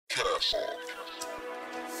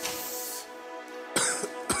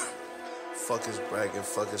Fuck is bragging,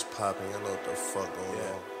 fuck is popping, you know what the fuck going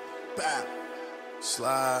on. Bap,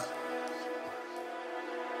 slide.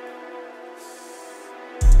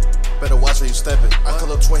 Better watch where you steppin'. I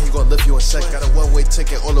call up twin, he gon' lift you in second. Got a one-way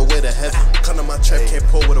ticket all the way to heaven. Come to my trap, can't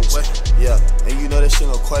pull with a weapon. Yeah, and you know that shit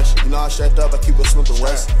no question. You know I'm strapped up, I keep it Smith and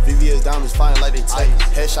West. VVS diamonds fine like they take.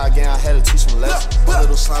 Headshot gang, I had to teach them lessons. My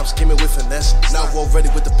little slime skimming with finesse. Now roll ready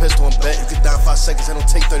with the pistol and bet. You get down 5 seconds, I don't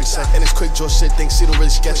take 30 seconds. And it's quick draw shit, think see don't really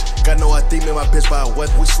sketch. Got no ID, man, my bitch by a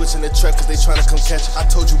weapon. We switching the track cause they tryna come catch it. I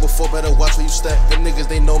told you before, better watch where you step. Them niggas,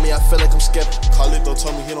 they know me, I feel like I'm skeptic. Carlito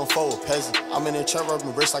told me he don't fuck with peasant. I'm in the trap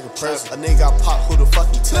rubbing wrist like a present. A nigga got pop, who the fuck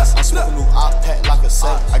he test? I'm smoking new op pack like a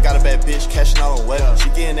set. I got a bad bitch cashing out on weapons. She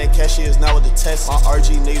getting that cash, she is now with the test. My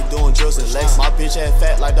RG niggas doing drills and legs. My bitch ass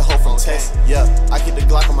fat like the hoe from Texas. Yeah, I keep the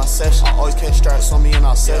Glock on my session. I always catch straps on me in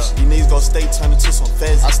our session. These niggas gon' stay turn into some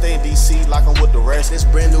feds. I stay in DC like I'm with the rest. This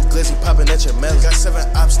brand new glizzy popping at your melon. Got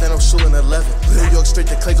 7 ops, then I'm shooting 11. New York straight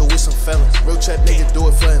to Clayco with some felons. Real trap nigga do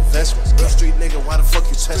it for investments. Real street nigga, why the fuck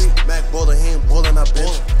you test me? Mac baller, he ain't ballin', I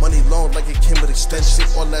bench. Money long like it came with extension.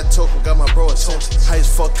 All that talk, got my bro attention. High as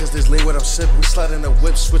fuck cause there's lean when I'm sipping. We slide in the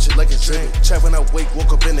whip, switch it like a Xzibit. Trap when I wake,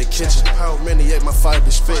 woke up in the kitchen. Power maniac, my fire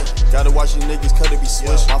be spit. Gotta watch these niggas cut it be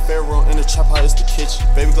switched. My favorite room in the trap house is the kitchen.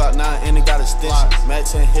 Baby Glock 9 and it got extension. Mac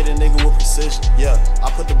 10 hit a nigga with precision. Yeah,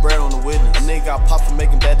 I put the bread on the witness. A nigga got popped for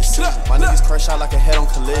making bad decisions. My niggas crash out like a head on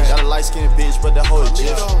collision. Got a light skinned bitch, but that hoe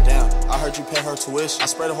Egyptian. Damn, I heard you pay her tuition. I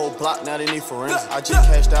spread a whole block, now they need forensics. I just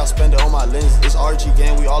cashed out, spend it on my lenses. It's RG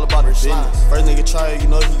gang, we all about the business. First nigga try it, you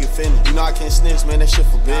know he can finish. You know I can't snitch, man, that shit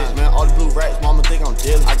forbidden. Man, all the blue racks, mama think I'm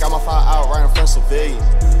dealing. I got my fire out right in front of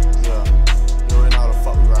civilians.